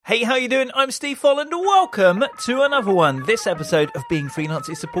Hey, how you doing? I'm Steve Folland. Welcome to another one. This episode of Being Freelance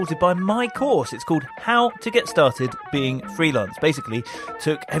is supported by my course. It's called How to Get Started Being Freelance. Basically,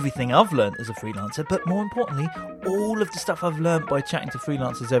 took everything I've learned as a freelancer, but more importantly, all of the stuff I've learned by chatting to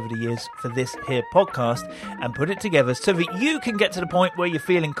freelancers over the years for this here podcast and put it together so that you can get to the point where you're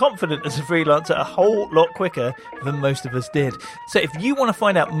feeling confident as a freelancer a whole lot quicker than most of us did. So if you want to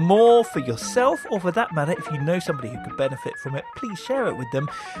find out more for yourself, or for that matter, if you know somebody who could benefit from it, please share it with them.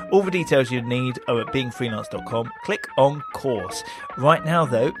 All the details you need are at beingfreelance.com. Click on course. Right now,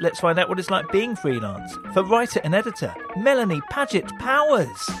 though, let's find out what it's like being freelance. For writer and editor, Melanie Paget Powers.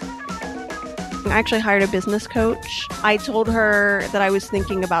 I actually hired a business coach. I told her that I was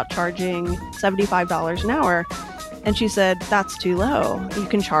thinking about charging $75 an hour. And she said, that's too low. You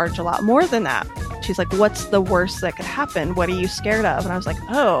can charge a lot more than that. She's like, what's the worst that could happen? What are you scared of? And I was like,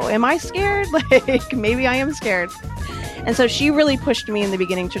 oh, am I scared? Like, maybe I am scared. And so she really pushed me in the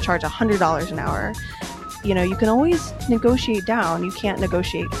beginning to charge $100 an hour. You know, you can always negotiate down. You can't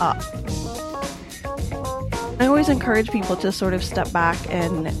negotiate up. I always encourage people to sort of step back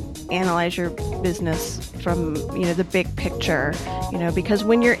and analyze your business from, the big picture, because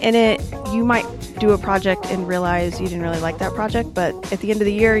when you're in it, you might do a project and realize you didn't really like that project. But at the end of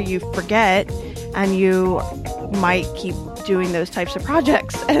the year, you forget and you might keep doing those types of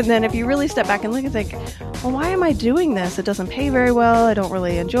projects. And then if you really step back and look and think, well, why am I doing this? It doesn't pay very well. I don't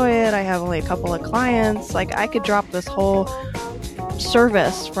really enjoy it. I have only a couple of clients. Like, I could drop this whole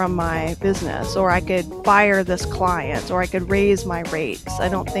service from my business, or I could fire this client, or I could raise my rates. I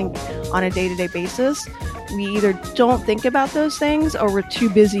don't think on a day-to-day basis, we either don't think about those things or we're too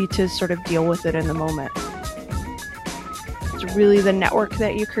busy to sort of deal with it in the moment. It's really the network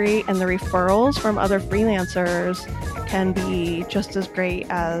that you create and the referrals from other freelancers can be just as great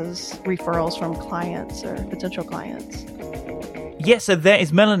as referrals from clients or potential clients. Yes, so there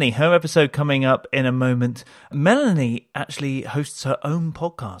is Melanie, her episode coming up in a moment. Melanie actually hosts her own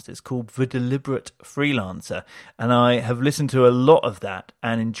podcast. It's called The Deliberate Freelancer. And I have listened to a lot of that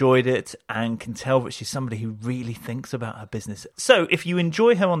and enjoyed it and can tell that she's somebody who really thinks about her business. So if you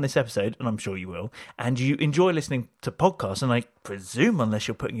enjoy her on this episode, and I'm sure you will, and you enjoy listening to podcasts, and I presume unless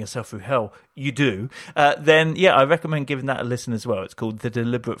you're putting yourself through hell, you do, then yeah, I recommend giving that a listen as well. It's called The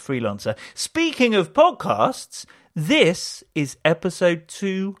Deliberate Freelancer. Speaking of podcasts, this is episode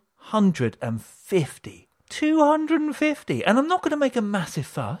 250. 250. And I'm not going to make a massive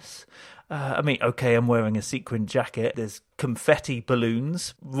fuss. Okay, I'm wearing a sequin jacket. There's confetti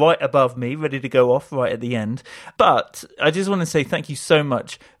balloons right above me, ready to go off right at the end. But I just want to say thank you so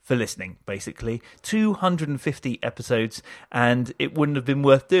much for listening, basically. 250 episodes, and it wouldn't have been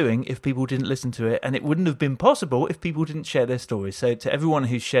worth doing if people didn't listen to it, and it wouldn't have been possible if people didn't share their stories. So to everyone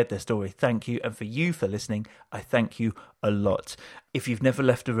who's shared their story, thank you. And for you for listening, I thank you a lot. If you've never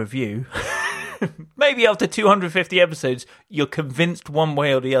left a review... maybe after 250 episodes, you're convinced one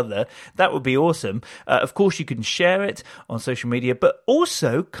way or the other. That would be awesome. Of course, you can share it on social media, but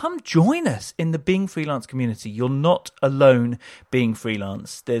also come join us in the Being Freelance community. You're not alone being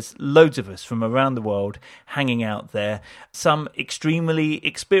freelance. There's loads of us from around the world hanging out there. Some extremely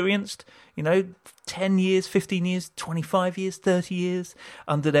experienced, 10 years, 15 years, 25 years, 30 years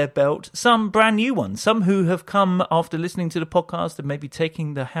under their belt. Some brand new ones, some who have come after listening to the podcast and maybe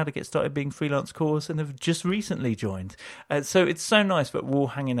taking the How to Get Started Being Freelance course and have just recently joined. So it's so nice that we're all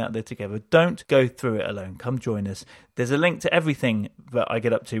hanging out there together. Don't go through it alone. Come join us. There's a link to everything that I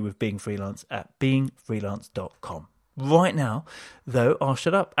get up to with Being Freelance at beingfreelance.com. Right now, though, I'll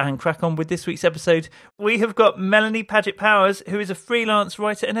shut up and crack on with this week's episode. We have got Melanie Paget Powers, who is a freelance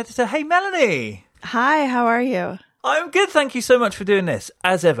writer and editor. Hey, Melanie! Hi, how are you? I'm good, thank you so much for doing this.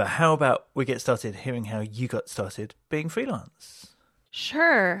 As ever, how about we get started hearing how you got started being freelance?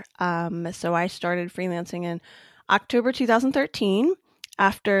 Sure. So I started freelancing in October 2013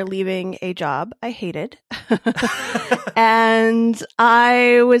 after leaving a job I hated. And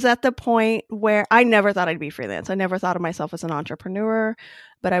I was at the point where I never thought I'd be freelance. I never thought of myself as an entrepreneur,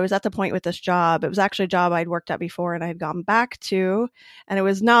 but I was at the point with this job. It was actually a job I'd worked at before and I had gone back to, and it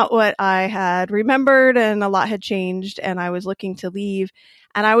was not what I had remembered, and a lot had changed, and I was looking to leave.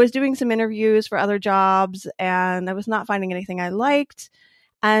 And I was doing some interviews for other jobs, and I was not finding anything I liked.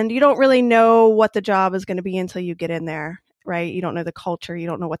 And you don't really know what the job is going to be until you get in there, right? You don't know the culture. You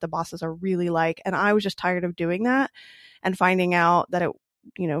don't know what the bosses are really like. And I was just tired of doing that and finding out that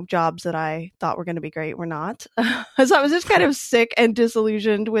jobs that I thought were going to be great were not. So I was just kind of sick and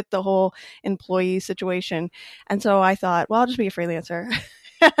disillusioned with the whole employee situation. And so I thought, well, I'll just be a freelancer.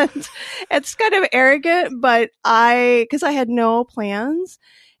 And it's kind of arrogant, but because I had no plans.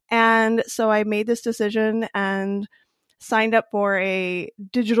 And so I made this decision and signed up for a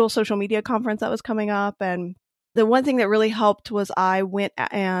digital social media conference that was coming up. And the one thing that really helped was I went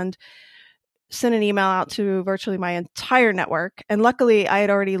and sent an email out to virtually my entire network. And luckily, I had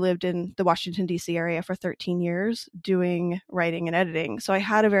already lived in the Washington, D.C. area for 13 years doing writing and editing. So I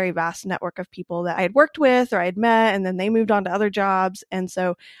had a very vast network of people that I had worked with or I had met, and then they moved on to other jobs. And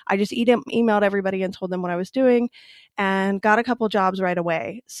so I just emailed everybody and told them what I was doing and got a couple jobs right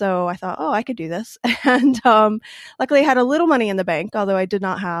away. So I thought, oh, I could do this. And luckily, I had a little money in the bank, although I did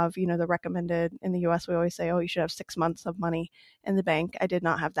not have, the recommended in the U.S. We always say, oh, you should have 6 months of money in the bank. I did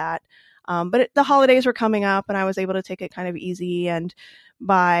not have that. But the holidays were coming up and I was able to take it kind of easy. And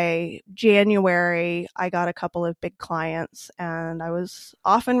by January, I got a couple of big clients and I was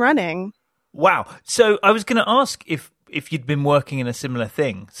off and running. Wow. So I was going to ask if you'd been working in a similar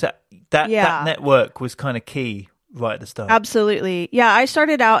thing. So that network was kind of key right at the start. Absolutely. Yeah, I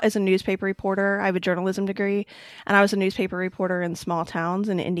started out as a newspaper reporter. I have a journalism degree, and I was a newspaper reporter in small towns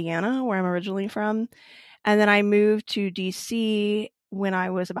in Indiana, where I'm originally from. And then I moved to DC when I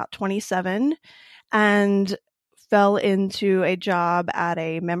was about 27 and fell into a job at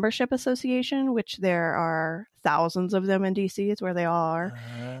a membership association, which there are thousands of them in DC. It's where they all are.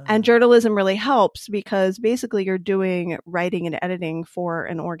 And journalism really helps because basically you're doing writing and editing for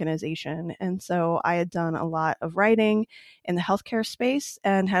an organization. And so I had done a lot of writing in the healthcare space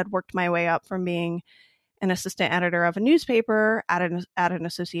and had worked my way up from being an assistant editor of a newspaper at an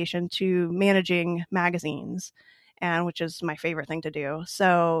association to managing magazines, and which is my favorite thing to do.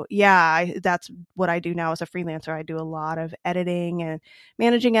 So yeah, that's what I do now as a freelancer. I do a lot of editing and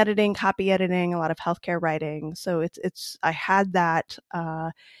managing editing, copy editing, a lot of healthcare writing. So I had that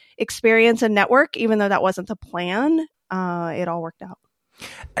experience and network, even though that wasn't the plan. It all worked out.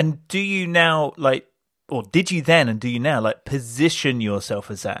 And do you now or did you then and do you now position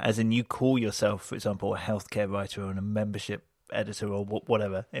yourself as that? As in you call yourself, for example, a healthcare writer or a membership editor or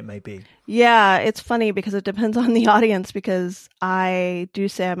whatever it may be? Yeah, it's funny because it depends on the audience, because I do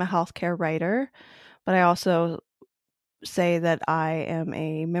say I'm a healthcare writer, but I also say that I am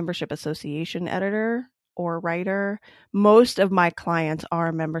a membership association editor or writer. Most of my clients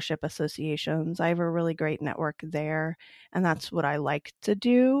are membership associations. I have a really great network there, and that's what I like to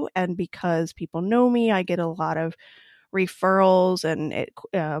do. And because people know me, I get a lot of referrals and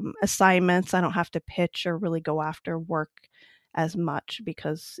assignments. I don't have to pitch or really go after work as much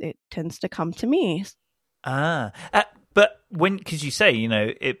because it tends to come to me. But because you say,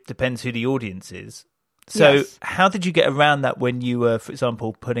 it depends who the audience is. So yes. How did you get around that when you were, for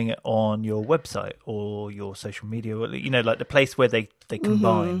example, putting it on your website or your social media, or, the place where they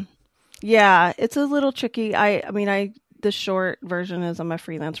combine? Mm-hmm. Yeah, it's a little tricky. The short version is I'm a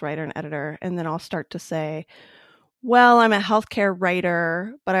freelance writer and editor, and then I'll start to say, well, I'm a healthcare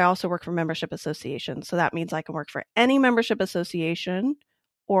writer, but I also work for membership associations. So that means I can work for any membership association,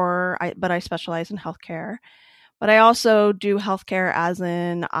 but I specialize in healthcare. But I also do healthcare as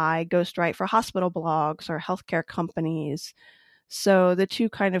in I ghostwrite for hospital blogs or healthcare companies. So the two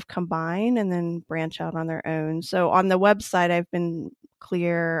kind of combine and then branch out on their own. So on the website, I've been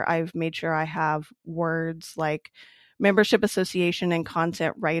clear. I've made sure I have words like membership association and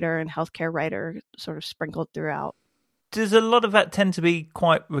content writer and healthcare writer sort of sprinkled throughout. Does a lot of that tend to be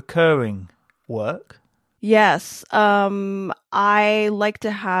quite recurring work? Yes. I like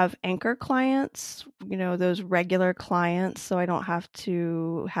to have anchor clients, those regular clients, so I don't have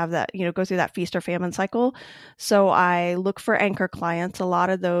to have that, go through that feast or famine cycle. So I look for anchor clients. A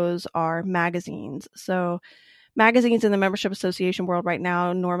lot of those are magazines. So magazines in the membership association world right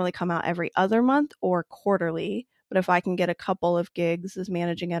now normally come out every other month or quarterly. But if I can get a couple of gigs as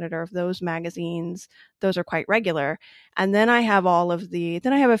managing editor of those magazines, those are quite regular. And then I have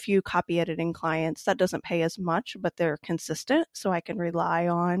then I have a few copy editing clients that doesn't pay as much, but they're consistent. So I can rely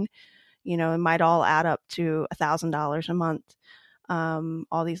on, it might all add up to $1,000 a month,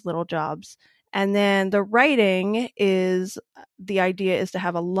 all these little jobs. And then the writing the idea is to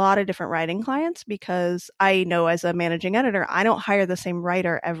have a lot of different writing clients, because I know as a managing editor, I don't hire the same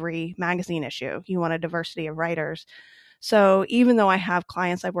writer every magazine issue. You want a diversity of writers. So even though I have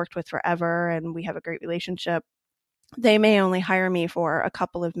clients I've worked with forever and we have a great relationship, they may only hire me for a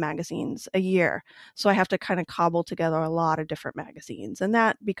couple of magazines a year. So I have to kind of cobble together a lot of different magazines, and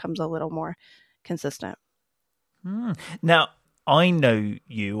that becomes a little more consistent. Now, I know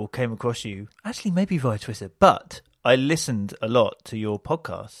you or came across you, actually maybe via Twitter, but I listened a lot to your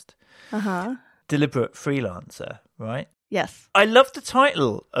podcast, Deliberate Freelancer, right? Yes. I love the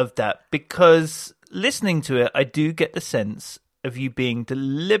title of that because listening to it, I do get the sense of you being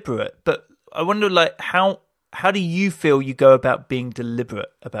deliberate, but I wonder how do you feel you go about being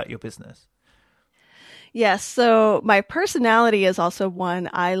deliberate about your business? Yes. So my personality is also one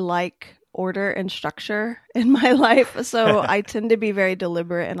I like order and structure in my life. So I tend to be very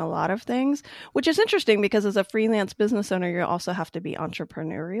deliberate in a lot of things, which is interesting because as a freelance business owner, you also have to be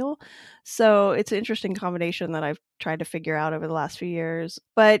entrepreneurial. So it's an interesting combination that I've tried to figure out over the last few years.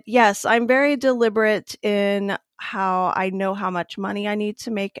 But yes, I'm very deliberate in how I know how much money I need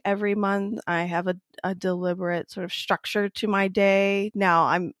to make every month. I have a deliberate sort of structure to my day. Now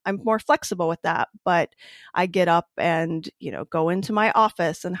I'm more flexible with that, but I get up and, go into my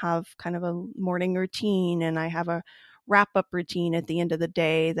office and have kind of a morning routine, and I have a wrap up routine at the end of the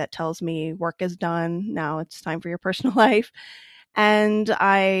day that tells me work is done. Now it's time for your personal life. And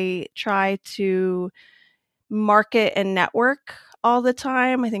I try to market and network all the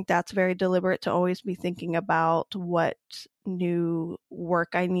time. I think that's very deliberate to always be thinking about what new work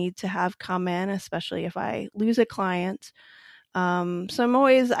I need to have come in, especially if I lose a client. So I'm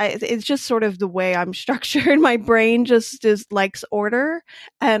always, it's just sort of the way I'm structured. My brain just likes order,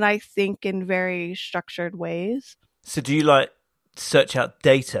 and I think in very structured ways. So do you search out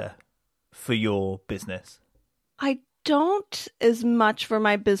data for your business? I don't as much for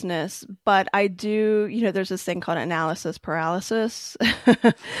my business, but I do, there's this thing called analysis paralysis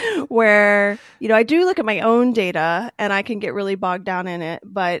where, I do look at my own data and I can get really bogged down in it,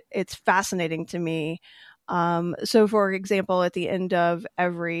 but it's fascinating to me. So for example, at the end of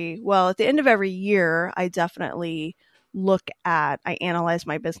every year, I definitely I analyze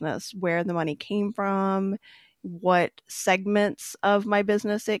my business, where the money came from, what segments of my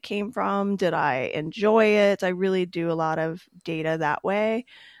business it came from. Did I enjoy it? I really do a lot of data that way.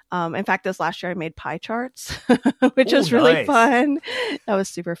 In fact, this last year I made pie charts, which was really fun. That was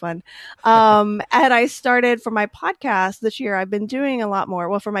super fun. And I started for my podcast this year. I've been doing a lot more.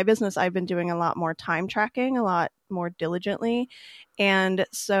 Well, for my business, I've been doing a lot more time tracking, a lot more diligently. And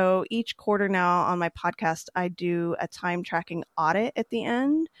so each quarter now on my podcast, I do a time tracking audit at the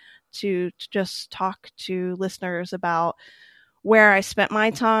end to just talk to listeners about where I spent my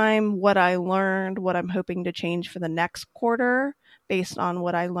time, what I learned, what I'm hoping to change for the next quarter based on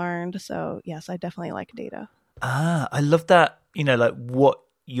what I learned. So yes, I definitely like data. I love that, what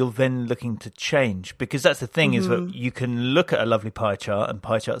you're then looking to change, because that's the thing is that you can look at a lovely pie chart, and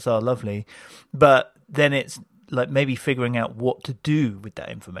pie charts are lovely, but then it's maybe figuring out what to do with that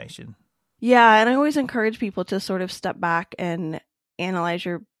information. Yeah. And I always encourage people to sort of step back and analyze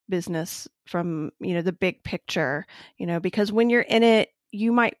your business from, the big picture, because when you're in it,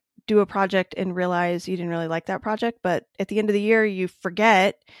 you might do a project and realize you didn't really like that project, but at the end of the year, you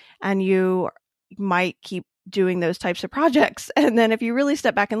forget and you might keep doing those types of projects. And then if you really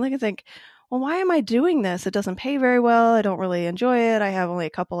step back and look and think, well, why am I doing this? It doesn't pay very well. I don't really enjoy it. I have only a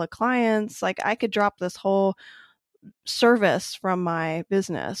couple of clients. I could drop this whole service from my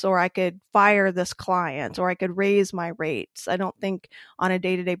business, or I could fire this client, or I could raise my rates. I don't think on a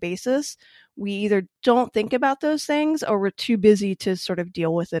day-to-day basis, we either don't think about those things or we're too busy to sort of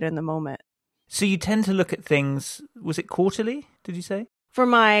deal with it in the moment. So you tend to look at things, was it quarterly, did you say? For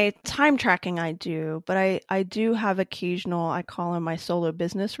my time tracking, I do, but I do have occasional, I call them my solo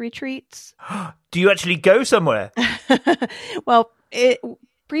business retreats. Do you actually go somewhere? Well,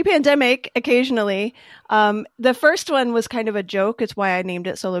 pre-pandemic, occasionally. The first one was kind of a joke. It's why I named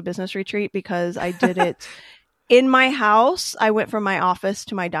it Solo Business Retreat, because I did it in my house. I went from my office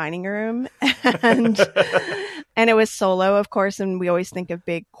to my dining room, and it was solo, of course. And we always think of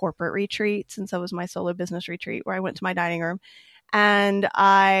big corporate retreats. And so it was my Solo Business Retreat where I went to my dining room, and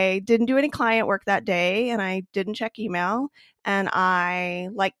I didn't do any client work that day, and I didn't check email, and I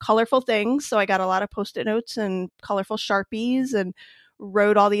like colorful things. So I got a lot of Post-it notes and colorful Sharpies and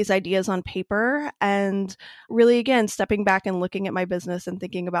wrote all these ideas on paper, and really, again, stepping back and looking at my business and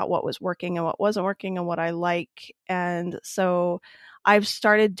thinking about what was working and what wasn't working and what I like. And so I've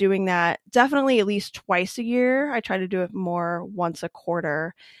started doing that definitely at least twice a year. I try to do it more once a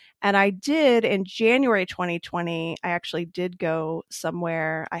quarter. And I did in January 2020, I actually did go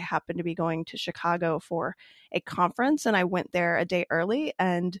somewhere. I happened to be going to Chicago for a conference, and I went there a day early.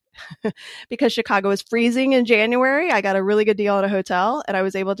 And because Chicago was freezing in January, I got a really good deal at a hotel, and I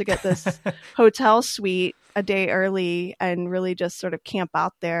was able to get this hotel suite a day early and really just sort of camp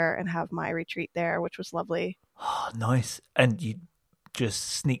out there and have my retreat there, which was lovely. Oh, nice. And you just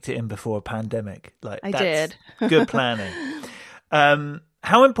sneaked it in before a pandemic. I did. Good planning.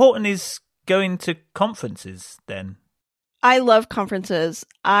 How important is going to conferences then? I love conferences.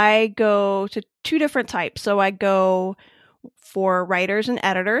 I go to two different types. So I go for writers and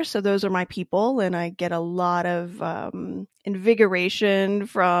editors. So those are my people, and I get a lot of invigoration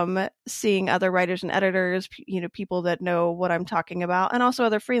from seeing other writers and editors, people that know what I'm talking about, and also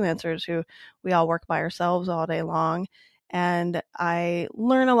other freelancers who we all work by ourselves all day long. And I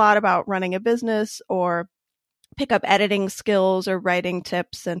learn a lot about running a business or pick up editing skills or writing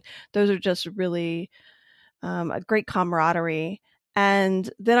tips. And those are just really a great camaraderie. And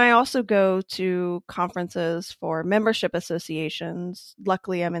then I also go to conferences for membership associations.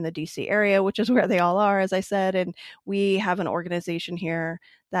 Luckily, I'm in the DC area, which is where they all are, as I said. And we have an organization here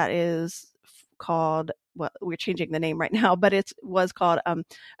that is called, well, we're changing the name right now, but it was called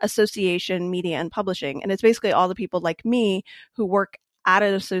Association Media and Publishing. And it's basically all the people like me who work at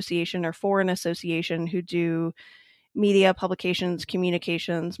an association or for an association who do media, publications,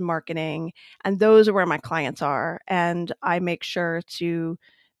 communications, marketing, and those are where my clients are. And I make sure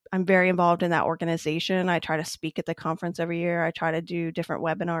I'm very involved in that organization. I try to speak at the conference every year. I try to do different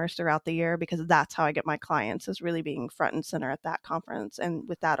webinars throughout the year because that's how I get my clients, is really being front and center at that conference and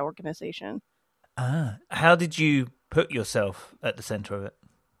with that organization. How did you put yourself at the center of it?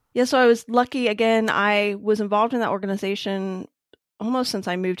 Yeah, so I was lucky. Again, I was involved in that organization almost since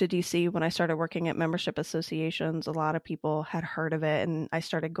I moved to DC. When I started working at membership associations, a lot of people had heard of it, and I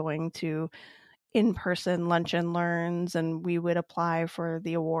started going to in-person lunch and learns, and we would apply for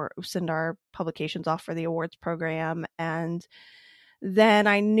the award, send our publications off for the awards program. And then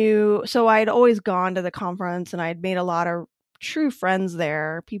so I'd always gone to the conference, and I'd made a lot of true friends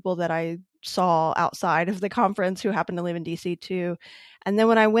there, people that I saw outside of the conference who happened to live in DC too. And then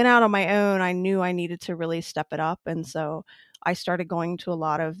when I went out on my own, I knew I needed to really step it up. And so I started going to a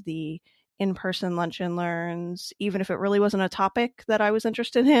lot of the in-person lunch and learns, even if it really wasn't a topic that I was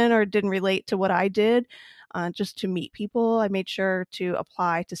interested in or didn't relate to what I did, just to meet people. I made sure to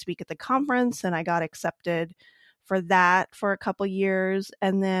apply to speak at the conference, and I got accepted for that for a couple years.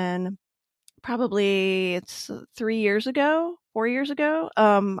 And then probably it's 4 years ago,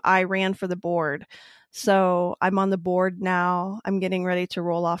 I ran for the board. So I'm on the board now. I'm getting ready to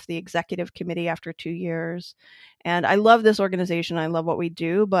roll off the executive committee after 2 years. And I love this organization. I love what we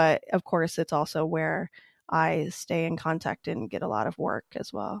do. But of course, it's also where I stay in contact and get a lot of work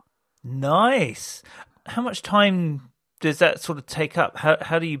as well. Nice. How much time does that sort of take up?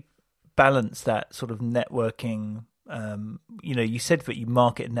 How do you balance that sort of networking? You said that you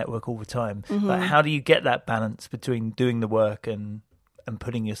market and network all the time. Mm-hmm. But how do you get that balance between doing the work and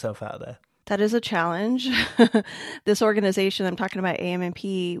putting yourself out there? That is a challenge. This organization I'm talking about,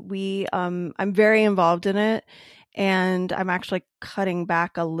 AMMP, I'm very involved in it, and I'm actually cutting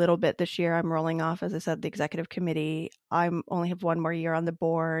back a little bit this year. I'm rolling off, as I said, the executive committee. I only have 1 more year on the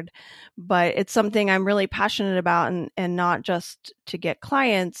board, but it's something I'm really passionate about, and not just to get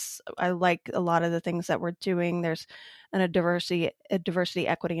clients. I like a lot of the things that we're doing. There's a diversity,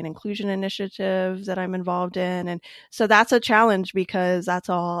 equity, and inclusion initiative that I'm involved in. And so that's a challenge because that's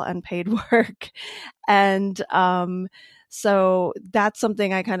all unpaid work. And so that's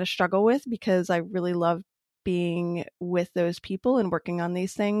something I kind of struggle with because I really love being with those people and working on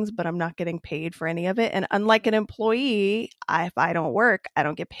these things, but I'm not getting paid for any of it. And unlike an employee, if I don't work, I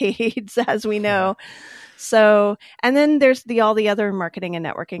don't get paid, as we know. So, and then there's all the other marketing and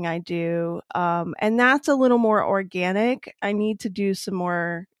networking I do. And that's a little more organic. I need to do some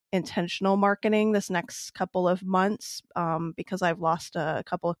more intentional marketing this next couple of months because I've lost a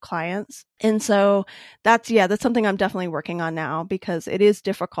couple of clients. And so that's something I'm definitely working on now because it is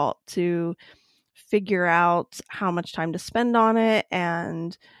difficult to figure out how much time to spend on it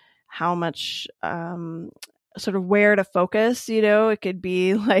and how much sort of where to focus. It could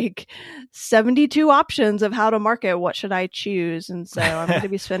be like 72 options of how to market. What should I choose? And so I'm going to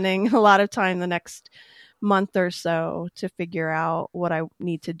be spending a lot of time the next month or so to figure out what I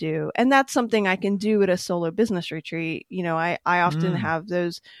need to do. And that's something I can do at a solo business retreat. I often have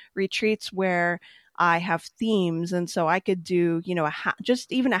those retreats where I have themes. And so I could do,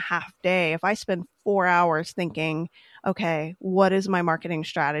 just even a half day. If I spend 4 hours thinking, okay, what is my marketing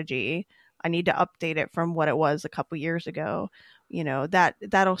strategy? I need to update it from what it was a couple years ago.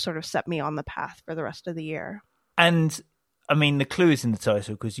 That'll sort of set me on the path for the rest of the year. And I mean, the clue is in the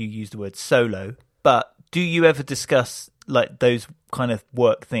title because you use the word solo, but do you ever discuss like those kind of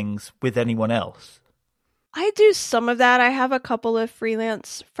work things with anyone else? I do some of that. I have a couple of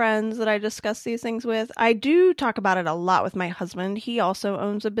freelance friends that I discuss these things with. I do talk about it a lot with my husband. He also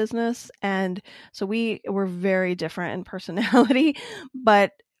owns a business. And so we're very different in personality,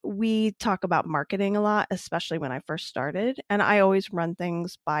 but we talk about marketing a lot, especially when I first started. And I always run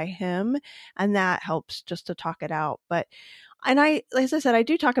things by him, and that helps just to talk it out. As I said, I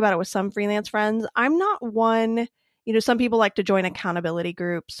do talk about it with some freelance friends. I'm not one, some people like to join accountability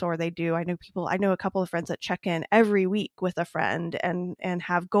groups, or they do. I know a couple of friends that check in every week with a friend and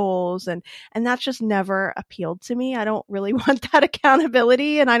have goals, and that's just never appealed to me. I don't really want that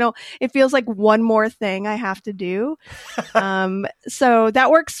accountability, and it feels like one more thing I have to do. So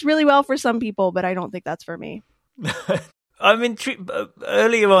that works really well for some people, but I don't think that's for me. I'm intrigued.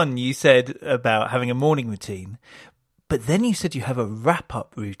 Earlier on, you said about having a morning routine. But then you said you have a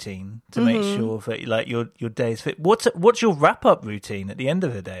wrap-up routine to make sure that like your day is fit. What's your wrap-up routine at the end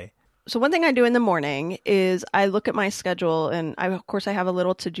of the day? So one thing I do in the morning is I look at my schedule, and of course I have a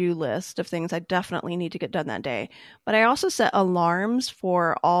little to-do list of things I definitely need to get done that day. But I also set alarms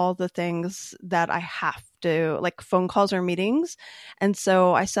for all the things that I have to, like phone calls or meetings. And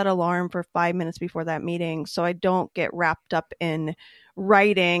so I set alarm for 5 minutes before that meeting so I don't get wrapped up in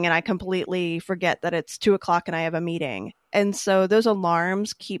writing and I completely forget that it's 2:00 and I have a meeting. And so those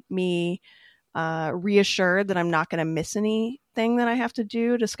alarms keep me reassured that I'm not going to miss anything that I have to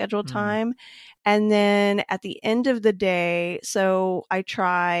do to schedule time. And then at the end of the day, so I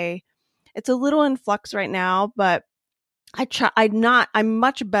try, it's a little in flux right now, but I'm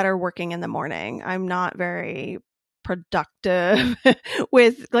much better working in the morning. I'm not very productive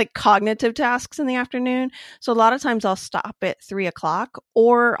with like cognitive tasks in the afternoon. So a lot of times I'll stop at 3:00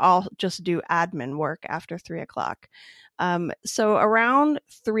 or I'll just do admin work after 3:00. So around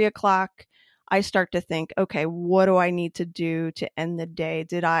 3:00, I start to think, okay, what do I need to do to end the day?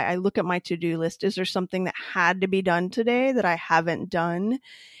 I look at my to-do list. Is there something that had to be done today that I haven't done?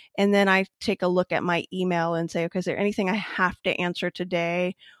 And then I take a look at my email and say, okay, is there anything I have to answer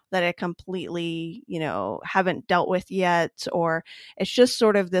today that I completely, haven't dealt with yet? Or it's just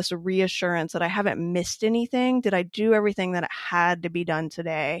sort of this reassurance that I haven't missed anything. Did I do everything that had to be done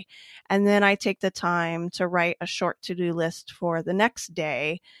today? And then I take the time to write a short to-do list for the next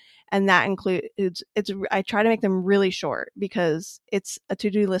day. And that includes, I try to make them really short because it's a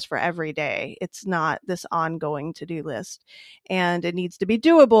to-do list for every day. It's not this ongoing to-do list, and it needs to be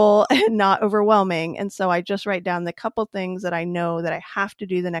doable and not overwhelming. And so I just write down the couple things that I know that I have to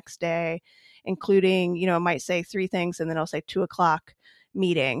do the next day, including, it might say 3 things and then I'll say 2:00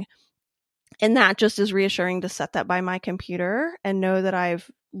 meeting. And that just is reassuring to set that by my computer and know that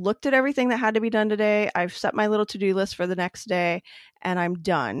I've looked at everything that had to be done today. I've set my little to-do list for the next day and I'm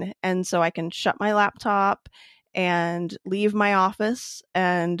done. And so I can shut my laptop and leave my office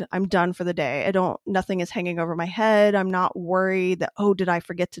and I'm done for the day. Nothing is hanging over my head. I'm not worried that, oh, did I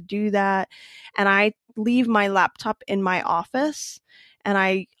forget to do that? And I leave my laptop in my office, and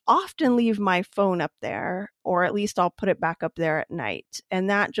I often leave my phone up there, or at least I'll put it back up there at night. And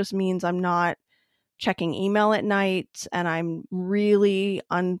that just means I'm not checking email at night and I'm really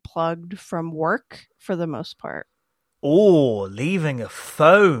unplugged from work for the most part. Oh, leaving a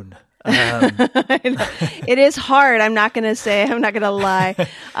phone. It is hard. I'm not going to lie.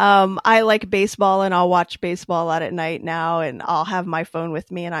 I like baseball and I'll watch baseball a lot at night now, and I'll have my phone with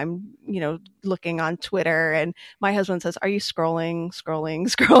me and I'm, looking on Twitter, and my husband says, "Are you scrolling?"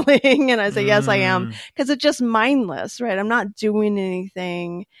 And I say, "Yes, I am." Because it's just mindless, right? I'm not doing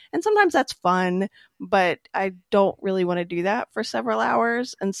anything. And sometimes that's fun, but I don't really want to do that for several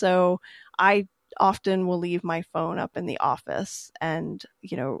hours. And so I often will leave my phone up in the office and,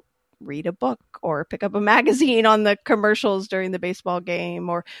 read a book or pick up a magazine on the commercials during the baseball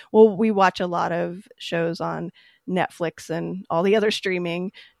game. Or we watch a lot of shows on Netflix and all the other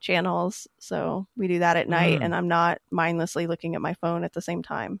streaming channels. So we do that at night, and I'm not mindlessly looking at my phone at the same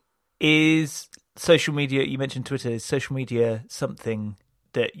time. Is social media, you mentioned Twitter, is social media something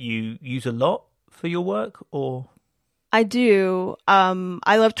that you use a lot for your work, or? I do.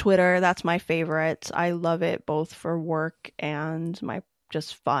 I love Twitter. That's my favorite. I love it both for work and my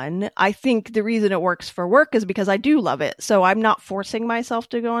just fun. I think the reason it works for work is because I do love it. So I'm not forcing myself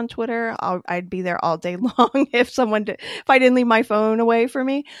to go on Twitter. I'd be there all day long if I didn't leave my phone away for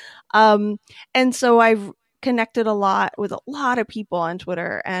me. And so I've connected a lot with a lot of people on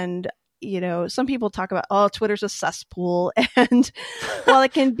Twitter, and some people talk about, oh, Twitter's a cesspool. And while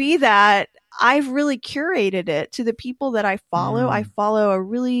it can be that, I've really curated it to the people that I follow. I follow a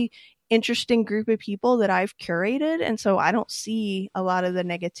really interesting group of people that I've curated. And so I don't see a lot of the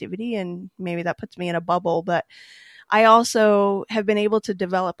negativity, and maybe that puts me in a bubble, but I also have been able to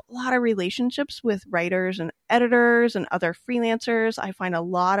develop a lot of relationships with writers and editors and other freelancers. I find a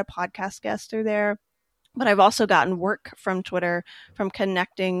lot of podcast guests through there, but I've also gotten work from Twitter, from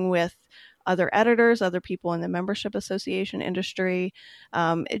connecting with other editors, other people in the membership association industry.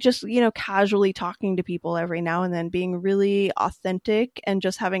 It just, casually talking to people every now and then, being really authentic and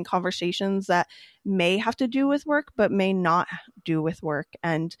just having conversations that may have to do with work, but may not do with work.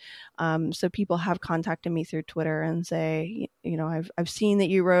 And so people have contacted me through Twitter and say, I've seen that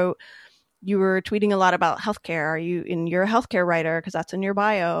you were tweeting a lot about healthcare. You're a healthcare writer because that's in your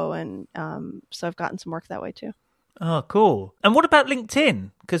bio. And so I've gotten some work that way too. Oh, cool. And what about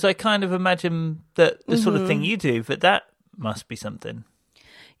LinkedIn? Because I kind of imagine that the sort of thing you do, but that must be something.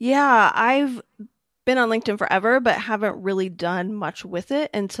 Yeah, I've been on LinkedIn forever, but haven't really done much with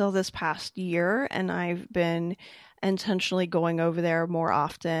it until this past year. And I've been intentionally going over there more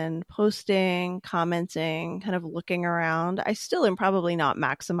often, posting, commenting, kind of looking around. I still am probably not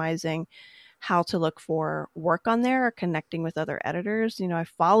maximizing how to look for work on there or connecting with other editors. I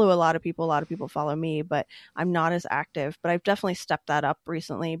follow a lot of people follow me, but I'm not as active. But I've definitely stepped that up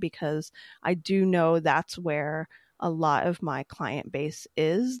recently because I do know that's where a lot of my client base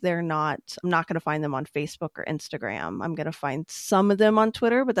is. I'm not going to find them on Facebook or Instagram. I'm going to find some of them on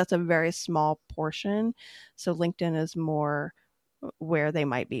Twitter, but that's a very small portion. So LinkedIn is more where they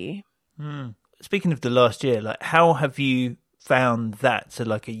might be. Speaking of the last year, how have you found that? So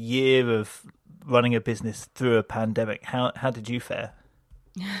a year of running a business through a pandemic, how did you fare?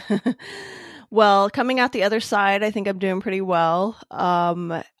 Well, coming out the other side, I think I'm doing pretty well.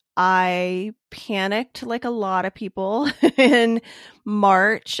 I panicked like a lot of people in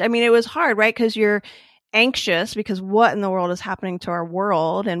March. I mean, it was hard, right? Because you're anxious because what in the world is happening to our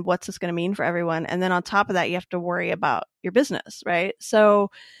world and what's this going to mean for everyone? And then on top of that, you have to worry about your business, right? So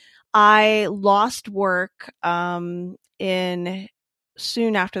I lost work in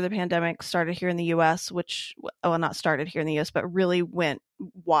soon after the pandemic started here in the US, not started here in the US, but really went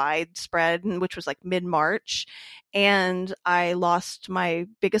widespread, which was mid-March. And I lost my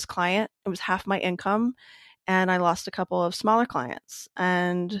biggest client. It was half my income. And I lost a couple of smaller clients.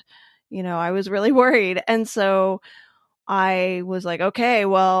 And, I was really worried. And so I was like, okay,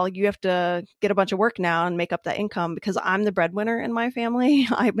 well, you have to get a bunch of work now and make up that income because I'm the breadwinner in my family.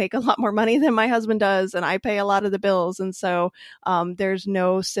 I make a lot more money than my husband does, and I pay a lot of the bills. And so there's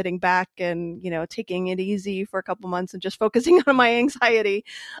no sitting back and, taking it easy for a couple months and just focusing on my anxiety.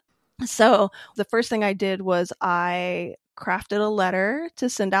 So the first thing I did was I crafted a letter to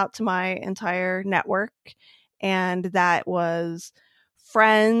send out to my entire network. And that was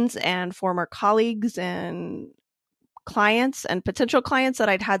friends and former colleagues and clients and potential clients that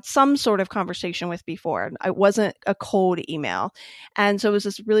I'd had some sort of conversation with before. I wasn't a cold email. And so it was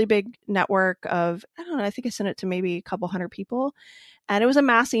this really big network of, I don't know, I think I sent it to maybe a couple hundred people. And it was a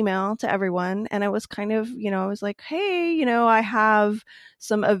mass email to everyone. And I was kind of, I was like, hey, I have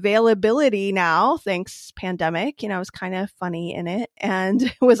some availability now, thanks pandemic. I was kind of funny in it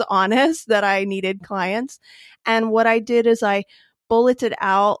and was honest that I needed clients. And what I did is I bulleted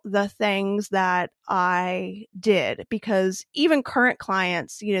out the things that I did, because even current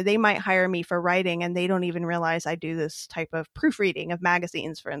clients, they might hire me for writing and they don't even realize I do this type of proofreading of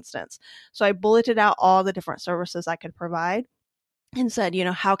magazines, for instance. So I bulleted out all the different services I could provide and said,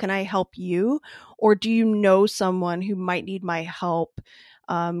 how can I help you? Or do you know someone who might need my help?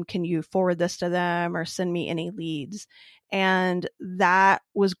 Can you forward this to them or send me any leads? And that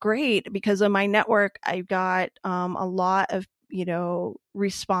was great because of my network. I got a lot of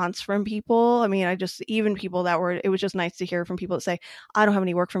response from people. I mean, even people it was just nice to hear from people that say, I don't have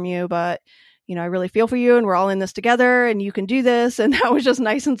any work from you, but, I really feel for you and we're all in this together and you can do this. And that was just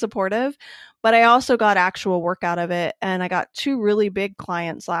nice and supportive. But I also got actual work out of it. And I got 2 really big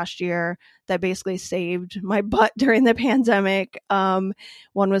clients last year that basically saved my butt during the pandemic. One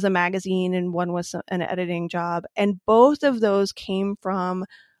was a magazine and one was an editing job. And both of those came from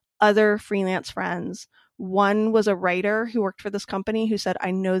other freelance friends. One was a writer who worked for this company who said,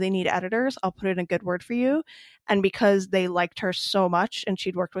 I know they need editors. I'll put in a good word for you. And because they liked her so much and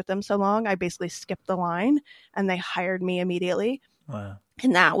she'd worked with them so long, I basically skipped the line and they hired me immediately. Wow.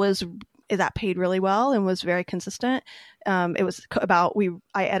 And that paid really well and was very consistent. It was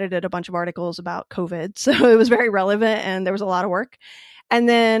I edited a bunch of articles about COVID, so it was very relevant and there was a lot of work. And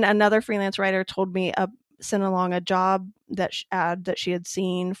then another freelance writer told me sent along a job ad that she had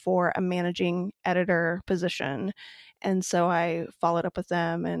seen for a managing editor position. And so I followed up with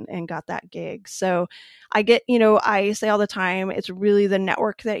them and got that gig. So I get, I say all the time, it's really the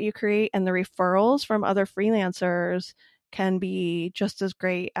network that you create and the referrals from other freelancers can be just as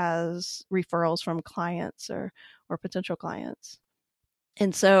great as referrals from clients or potential clients.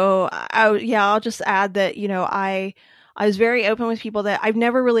 And so I'll just add that, I was very open with people that I've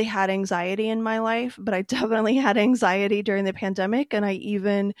never really had anxiety in my life, but I definitely had anxiety during the pandemic. And I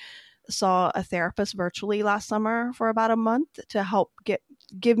even saw a therapist virtually last summer for about a month to help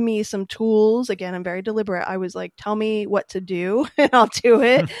give me some tools. Again, I'm very deliberate. I was like, tell me what to do and I'll do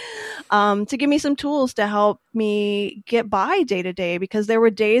it. To give me some tools to help me get by day to day, because there were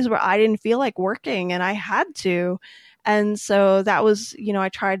days where I didn't feel like working and I had to. And so that was,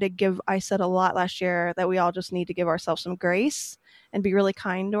 I said a lot last year that we all just need to give ourselves some grace and be really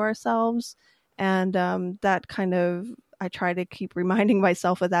kind to ourselves. And that kind of, I try to keep reminding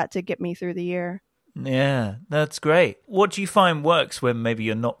myself of that to get me through the year. Yeah, that's great. What do you find works when maybe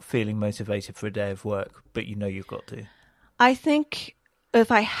you're not feeling motivated for a day of work, but you know you've got to? I think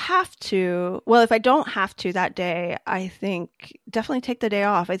if I don't have to that day, I think definitely take the day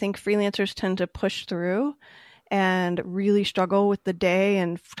off. I think freelancers tend to push through and really struggle with the day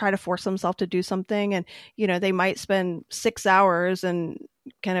and try to force themselves to do something. And, they might spend 6 hours and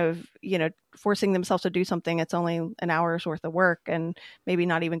kind of, forcing themselves to do something. It's only an hour's worth of work and maybe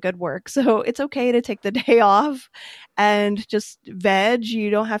not even good work. So it's okay to take the day off and just veg. You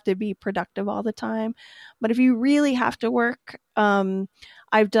don't have to be productive all the time. But if you really have to work,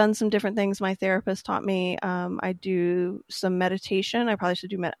 I've done some different things my therapist taught me. I do some meditation. I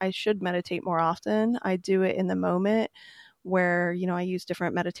probably should meditate more often. I do it in the moment where, I use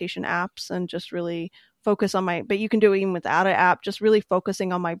different meditation apps and just really focus on but you can do it even without an app, just really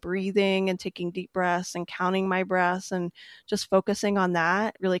focusing on my breathing and taking deep breaths and counting my breaths and just focusing on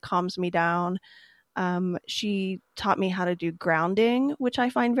that really calms me down. She taught me how to do grounding, which I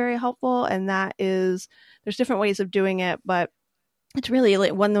find very helpful. And there's different ways of doing it, but it's really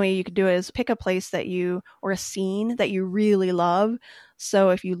like one way you could do it is pick a place or a scene that you really love. So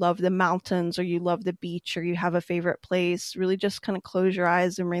if you love the mountains or you love the beach or you have a favorite place, really just kind of close your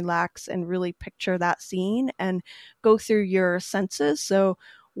eyes and relax and really picture that scene and go through your senses. So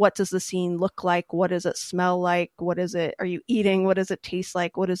what does the scene look like? What does it smell like? Are you eating? What does it taste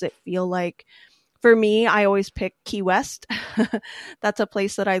like? What does it feel like? For me, I always pick Key West. That's a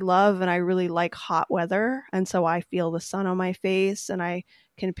place that I love and I really like hot weather. And so I feel the sun on my face and I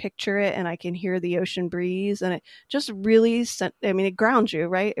can picture it and I can hear the ocean breeze. And it just really, it grounds you,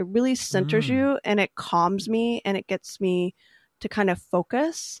 right? It really centers you and it calms me and it gets me to kind of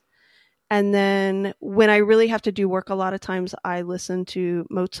focus. And then when I really have to do work, a lot of times I listen to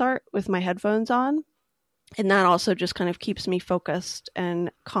Mozart with my headphones on. And that also just kind of keeps me focused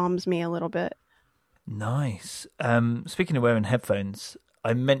and calms me a little bit. Nice. Speaking of wearing headphones,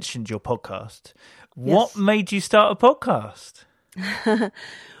 I mentioned your podcast. What made you start a podcast?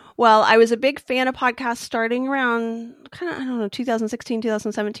 Well, I was a big fan of podcasts starting around 2016,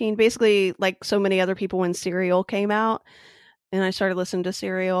 2017, basically like so many other people when Serial came out. And I started listening to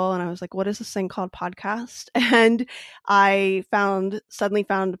Serial and I was like, what is this thing called podcast? And I suddenly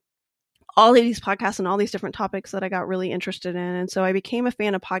found all of these podcasts and all these different topics that I got really interested in. And so I became a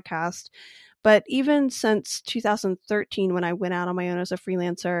fan of podcasts. But even since 2013, when I went out on my own as a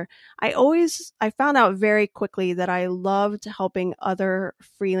freelancer, I found out very quickly that I loved helping other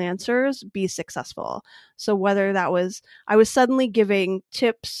freelancers be successful. So whether that was, I was suddenly giving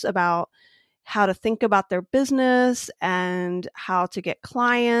tips about how to think about their business and how to get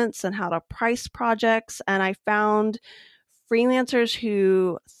clients and how to price projects. And I found freelancers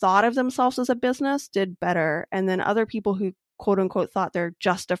who thought of themselves as a business did better. And then other people who quote unquote thought they're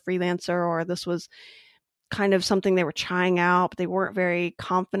just a freelancer or this was kind of something they were trying out, but they weren't very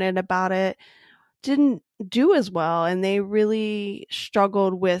confident about it, didn't do as well. And they really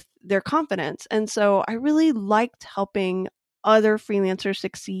struggled with their confidence. And so I really liked helping other freelancers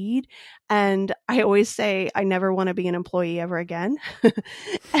succeed. And I always say, I never want to be an employee ever again.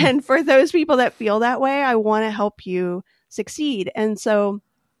 And for those people that feel that way, I want to help you succeed. And so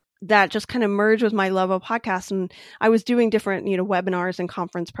that just kind of merged with my love of podcasts. And I was doing different, webinars and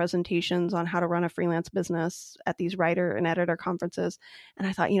conference presentations on how to run a freelance business at these writer and editor conferences. And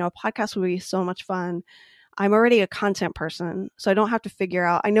I thought, a podcast would be so much fun. I'm already a content person, so I don't have to figure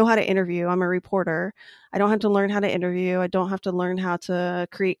out, I know how to interview. I'm a reporter. I don't have to learn how to interview. I don't have to learn how to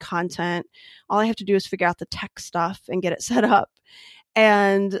create content. All I have to do is figure out the tech stuff and get it set up.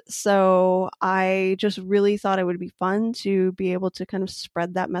 And so I just really thought it would be fun to be able to kind of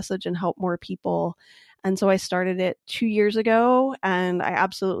spread that message and help more people. And so I started it 2 years ago and I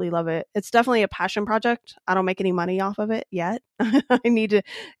absolutely love it. It's definitely a passion project. I don't make any money off of it yet. I need to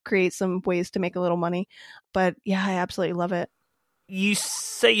create some ways to make a little money. But yeah, I absolutely love it. You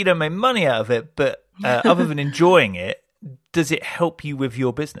say you don't make money out of it, but other than enjoying it, does it help you with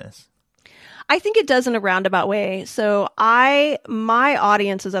your business? I think it does in a roundabout way. So my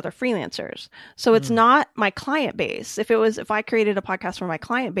audience is other freelancers. So it's not my client base. If I created a podcast for my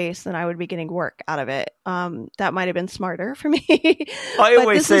client base, then I would be getting work out of it. That might have been smarter for me. I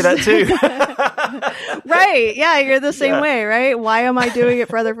always say that too. Right. Yeah. You're the same way, right? Why am I doing it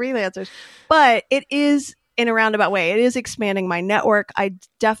for other freelancers? But it is in a roundabout way. It is expanding my network. I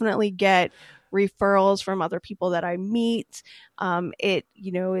definitely get referrals from other people that I meet. It,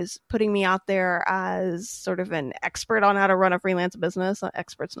 is putting me out there as sort of an expert on how to run a freelance business.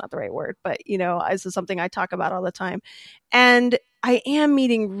 Expert's not the right word, but, this is something I talk about all the time. And I am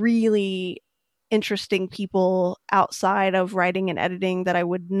meeting really interesting people outside of writing and editing that I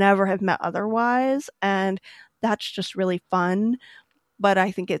would never have met otherwise. And that's just really fun. But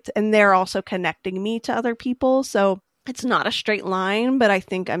I think and they're also connecting me to other people. So it's not a straight line, but I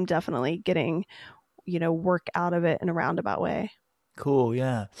think I'm definitely getting, work out of it in a roundabout way. Cool.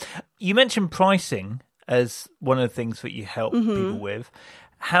 Yeah. You mentioned pricing as one of the things that you help people with.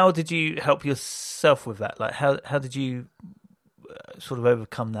 How did you help yourself with that? Like how did you sort of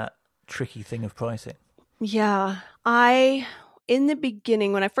overcome that tricky thing of pricing? Yeah. In the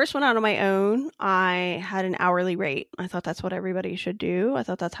beginning, when I first went out on my own, I had an hourly rate. I thought that's what everybody should do. I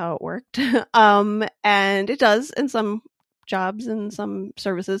thought that's how it worked. And it does in some jobs and some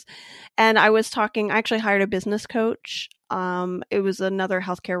services. And I actually hired a business coach. It was another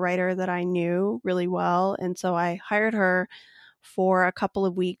healthcare writer that I knew really well. And so I hired her for a couple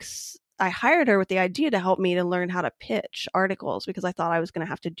of weeks. I hired her with the idea to help me to learn how to pitch articles because I thought I was going to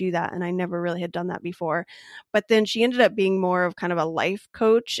have to do that. And I never really had done that before. But then she ended up being more of kind of a life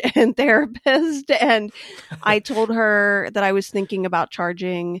coach and therapist. And I told her that I was thinking about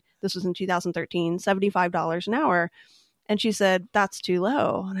charging, this was in 2013, $75 an hour. And she said, that's too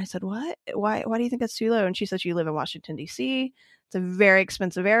low. And I said, what? Why do you think that's too low? And she said, you live in Washington, D.C. It's a very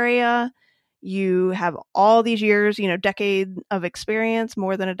expensive area. You have all these years, decade of experience,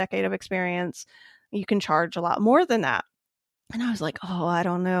 more than a decade of experience. You can charge a lot more than that. And I was like, oh, I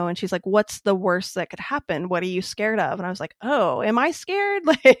don't know. And she's like, what's the worst that could happen? What are you scared of? And I was like, oh, am I scared?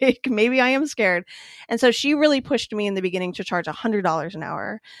 Like, maybe I am scared. And so she really pushed me in the beginning to charge $100 an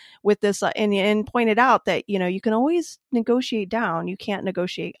hour with this and pointed out that, you can always negotiate down. You can't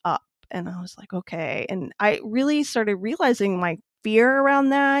negotiate up. And I was like, okay. And I really started realizing my fear around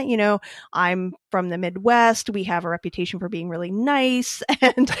that. I'm from the Midwest. We have a reputation for being really nice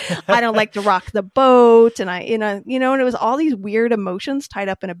and I don't like to rock the boat. And and it was all these weird emotions tied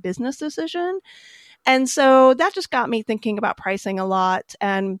up in a business decision. And so that just got me thinking about pricing a lot.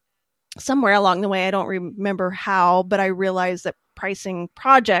 And somewhere along the way, I don't remember how, but I realized that pricing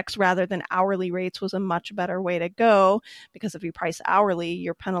projects rather than hourly rates was a much better way to go, because if you price hourly,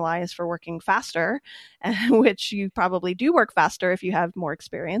 you're penalized for working faster, which you probably do work faster if you have more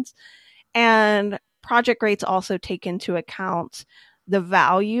experience. And project rates also take into account the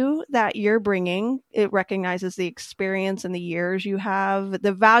value that you're bringing. It recognizes the experience and the years you have,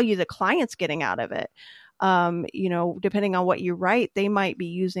 the value the client's getting out of it. Depending on what you write, they might be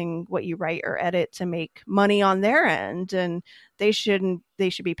using what you write or edit to make money on their end, and they should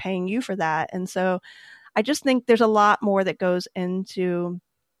be paying you for that. And so I just think there's a lot more that goes into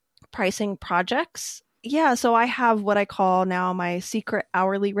pricing projects. Yeah. So I have what I call now my secret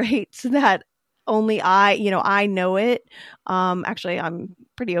hourly rates that only I know it. Actually, I'm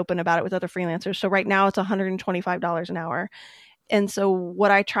pretty open about it with other freelancers. So right now it's $125 an hour. And so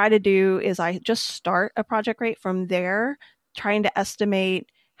what I try to do is I just start a project rate from there, trying to estimate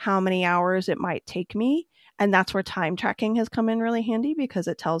how many hours it might take me. And that's where time tracking has come in really handy, because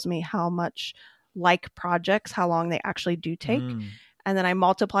it tells me how much projects, how long they actually do take. And then I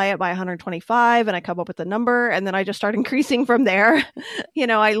multiply it by 125 and I come up with a number, and then I just start increasing from there.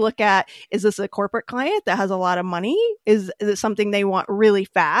 I look at, is this a corporate client that has a lot of money? Is it something they want really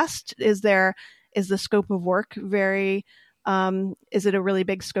fast? Is the scope of work is it a really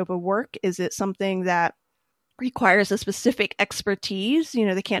big scope of work? Is it something that requires a specific expertise?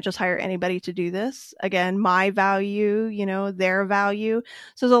 They can't just hire anybody to do this. Again, my value, their value.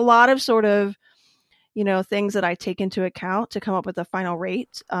 So there's a lot of sort of, things that I take into account to come up with a final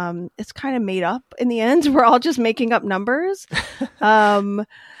rate. It's kind of made up in the end. We're all just making up numbers.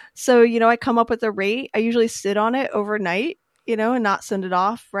 So, I come up with a rate. I usually sit on it overnight, and not send it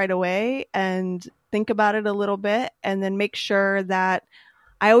off right away, and think about it a little bit, and then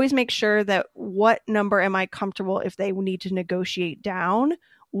I always make sure that what number am I comfortable if they need to negotiate down?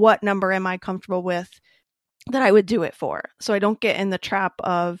 What number am I comfortable with that I would do it for? So I don't get in the trap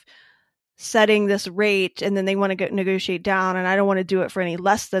of setting this rate and then they want to negotiate down, and I don't want to do it for any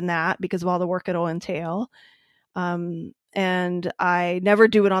less than that because of all the work it'll entail. And I never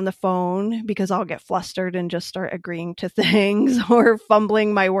do it on the phone because I'll get flustered and just start agreeing to things or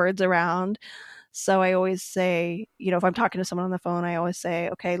fumbling my words around. So I always say, if I'm talking to someone on the phone, I always say,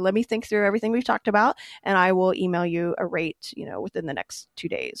 okay, let me think through everything we've talked about, and I will email you a rate, within the next 2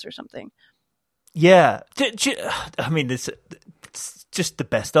 days or something. Yeah. I mean, it's just the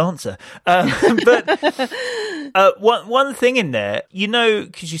best answer. But one thing in there,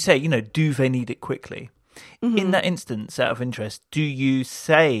 because you say, do they need it quickly? Mm-hmm. In that instance, out of interest, do you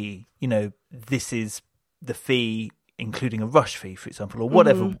say, this is the fee, including a rush fee, for example, or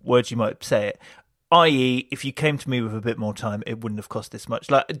whatever words you might say it, i.e., if you came to me with a bit more time, it wouldn't have cost this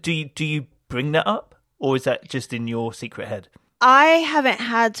much. Like, do you bring that up, or is that just in your secret head? I haven't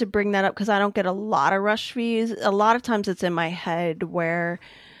had to bring that up because I don't get a lot of rush fees. A lot of times it's in my head where,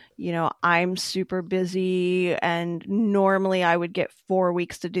 I'm super busy, and normally I would get 4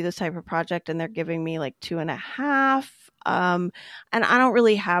 weeks to do this type of project, and they're giving me like 2.5. And I don't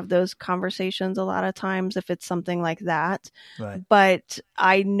really have those conversations a lot of times if it's something like that. Right. But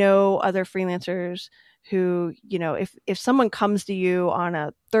I know other freelancers who, if someone comes to you on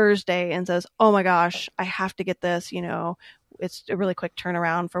a Thursday and says, oh my gosh, I have to get this, it's a really quick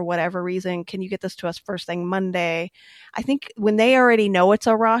turnaround for whatever reason. Can you get this to us first thing Monday? I think when they already know it's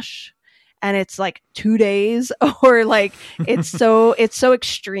a rush and it's like 2 days or like it's so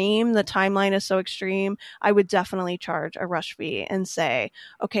extreme, the timeline is so extreme, I would definitely charge a rush fee and say,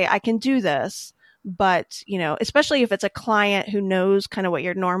 okay, I can do this. But, especially if it's a client who knows kind of what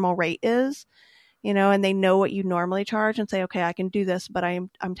your normal rate is, and they know what you normally charge, and say, okay, I can do this, but I'm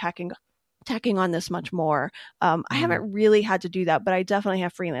tacking on this much more. I haven't really had to do that, but I definitely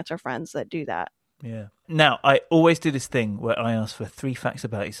have freelancer friends that do that. Yeah. Now, I always do this thing where I ask for 3 facts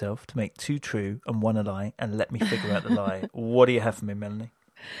about yourself to make 2 true and 1 a lie, and let me figure out the lie. What do you have for me, Melanie?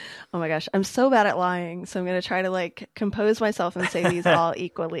 Oh my gosh, I'm so bad at lying. So I'm going to try to compose myself and say these all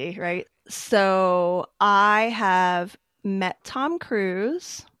equally, right? So I have met Tom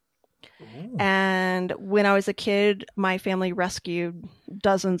Cruise. Ooh. And when I was a kid, my family rescued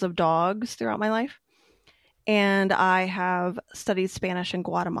dozens of dogs throughout my life. And I have studied Spanish in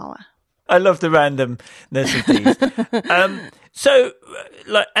Guatemala. I love the randomness of these. So,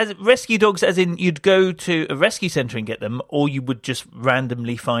 as rescue dogs, as in you'd go to a rescue centre and get them, or you would just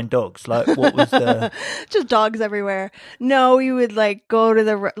randomly find dogs? Like, what was the... Just dogs everywhere. No, you would go to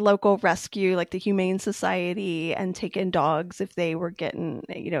the local rescue, like the Humane Society, and take in dogs if they were getting,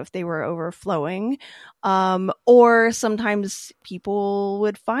 if they were overflowing. Or sometimes people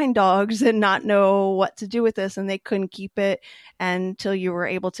would find dogs and not know what to do with this, and they couldn't keep it until you were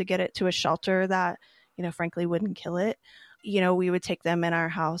able to get it to a shelter that, frankly wouldn't kill it. We would take them in our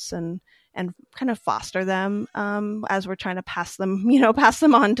house and kind of foster them as we're trying to pass them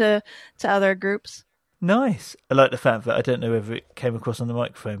on to other groups. Nice. I like the fact that I don't know if it came across on the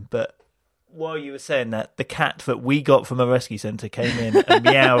microphone, but while you were saying that, the cat that we got from a rescue centre came in and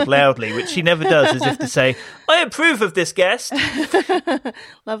meowed loudly, which she never does, as if to say, I approve of this guest.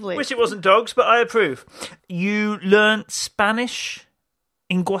 Lovely. Wish it wasn't dogs, but I approve. You learnt Spanish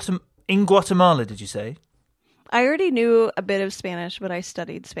in Guatemala, did you say? I already knew a bit of Spanish, but I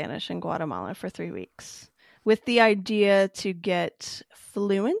studied Spanish in Guatemala for 3 weeks with the idea to get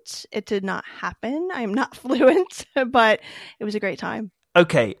fluent. It did not happen. I'm not fluent, but it was a great time.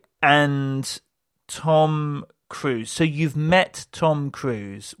 Okay, and Tom Cruise. So you've met Tom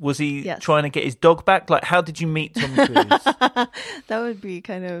Cruise. Was he trying to get his dog back? Like, how did you meet Tom Cruise? That would be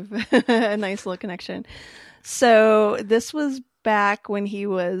kind of a nice little connection. So this was back when he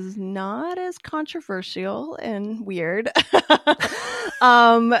was not as controversial and weird.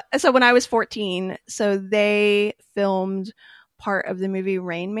 So when I was 14, so they filmed part of the movie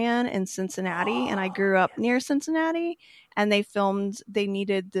Rain Man in Cincinnati, and I grew up near Cincinnati, and they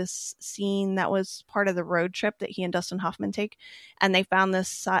needed this scene that was part of the road trip that he and Dustin Hoffman take, and they found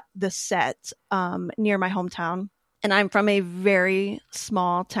this set near my hometown, and I'm from a very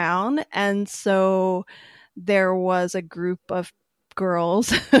small town, and so there was a group of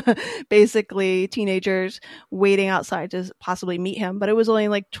girls, basically teenagers, waiting outside to possibly meet him, but it was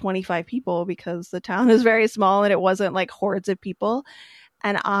only 25 people because the town is very small and it wasn't hordes of people,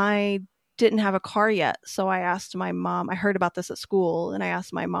 and I didn't have a car yet, so I asked my mom. I heard about this at school, and I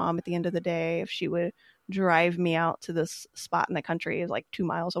asked my mom at the end of the day if she would drive me out to this spot in the country. It was 2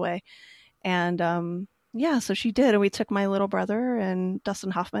 miles away, and so she did, and we took my little brother, and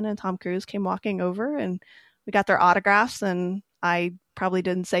Dustin Hoffman and Tom Cruise came walking over, and we got their autographs, and I probably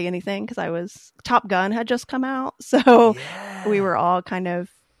didn't say anything because Top Gun had just come out. So we were all kind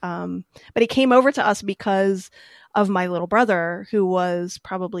of, but he came over to us because of my little brother, who was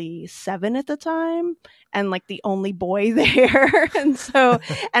probably 7 at the time. and like the only boy there.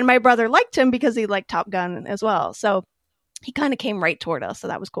 And my brother liked him because he liked Top Gun as well. So he kind of came right toward us. So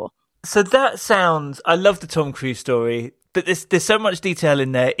that was cool. So that sounds, I love the Tom Cruise story, but there's so much detail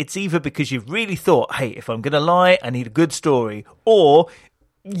in there. It's either because you've really thought, hey, if I'm going to lie, I need a good story, or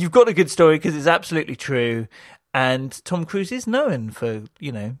you've got a good story because it's absolutely true. And Tom Cruise is known for,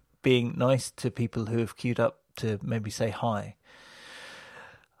 being nice to people who have queued up to maybe say hi.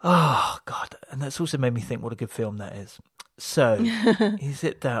 Oh, God. And that's also made me think what a good film that is. So, is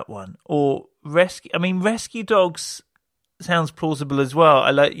it that one? Or Rescue Dogs sounds plausible as well. I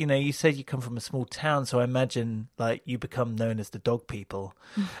like, you said you come from a small town, so I imagine like you become known as the dog people.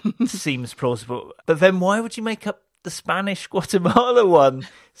 Seems plausible. But then why would you make up the Spanish Guatemala one?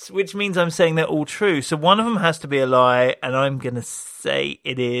 Which means I'm saying they're all true. So one of them has to be a lie, and I'm going to say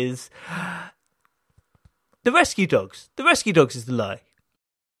it is the Rescue Dogs. The Rescue Dogs is the lie.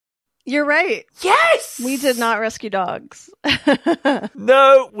 You're right. Yes! We did not rescue dogs.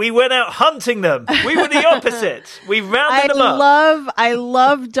 No, we went out hunting them. We were the opposite. We rounded them up. I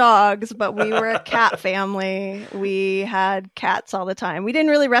love dogs, but we were a cat family. We had cats all the time. We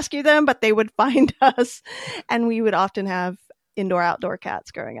didn't really rescue them, but they would find us, and we would often have indoor-outdoor cats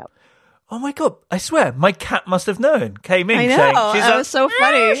growing up. Oh my God, I swear, my cat must have known. Came in I know, saying, that was so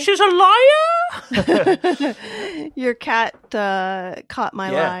funny. She's a liar! Your cat caught my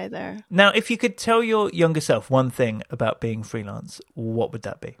lie there. Now, if you could tell your younger self one thing about being freelance, what would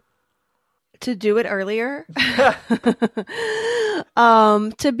that be? To do it earlier.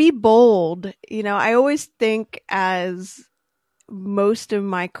 To be bold. I always think as most of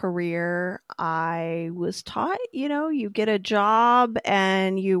my career, I was taught, you get a job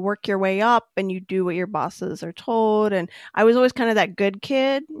and you work your way up and you do what your bosses are told. And I was always kind of that good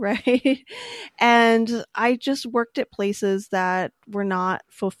kid, right? And I just worked at places that were not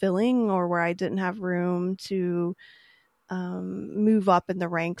fulfilling or where I didn't have room to move up in the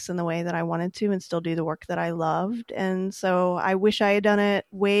ranks in the way that I wanted to and still do the work that I loved. And so I wish I had done it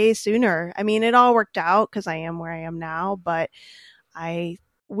way sooner. I mean, it all worked out because I am where I am now, but I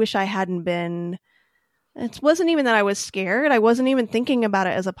wish I hadn't been. It wasn't even that I was scared. I wasn't even thinking about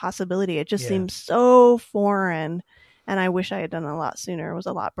it as a possibility. It just seemed so foreign. And I wish I had done it a lot sooner. It was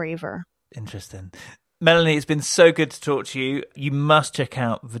a lot braver. Interesting. Melanie, it's been so good to talk to you. You must check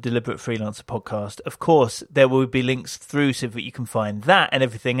out the Deliberate Freelancer podcast. Of course, there will be links through so that you can find that and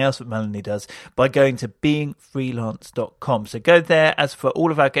everything else that Melanie does by going to beingfreelance.com. So go there. As for all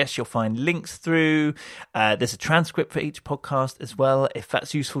of our guests, you'll find links through. There's a transcript for each podcast as well, if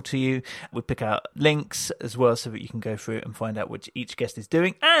that's useful to you. We pick out links as well so that you can go through and find out what each guest is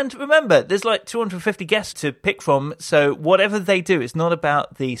doing. And remember, there's like 250 guests to pick from. So whatever they do, it's not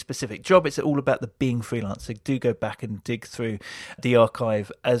about the specific job. It's all about the being freelance. So do go back and dig through the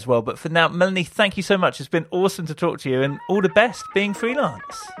archive as well. But for now, Melanie, thank you so much. It's been awesome to talk to you, and all the best being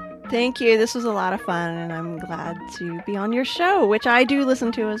freelance. Thank you. This was a lot of fun, and I'm glad to be on your show, which I do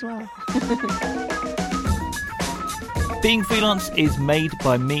listen to as well. Being Freelance is made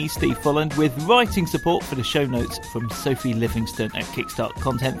by me, Steve Folland, with writing support for the show notes from Sophie Livingston at Kickstart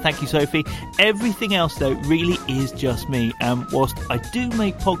Content. Thank you, Sophie. Everything else, though, really is just me. Whilst I do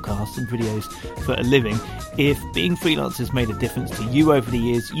make podcasts and videos for a living, if Being Freelance has made a difference to you over the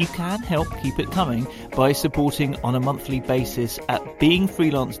years, you can help keep it coming by supporting on a monthly basis at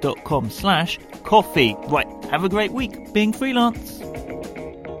beingfreelance.com/coffee. Right, have a great week, being freelance.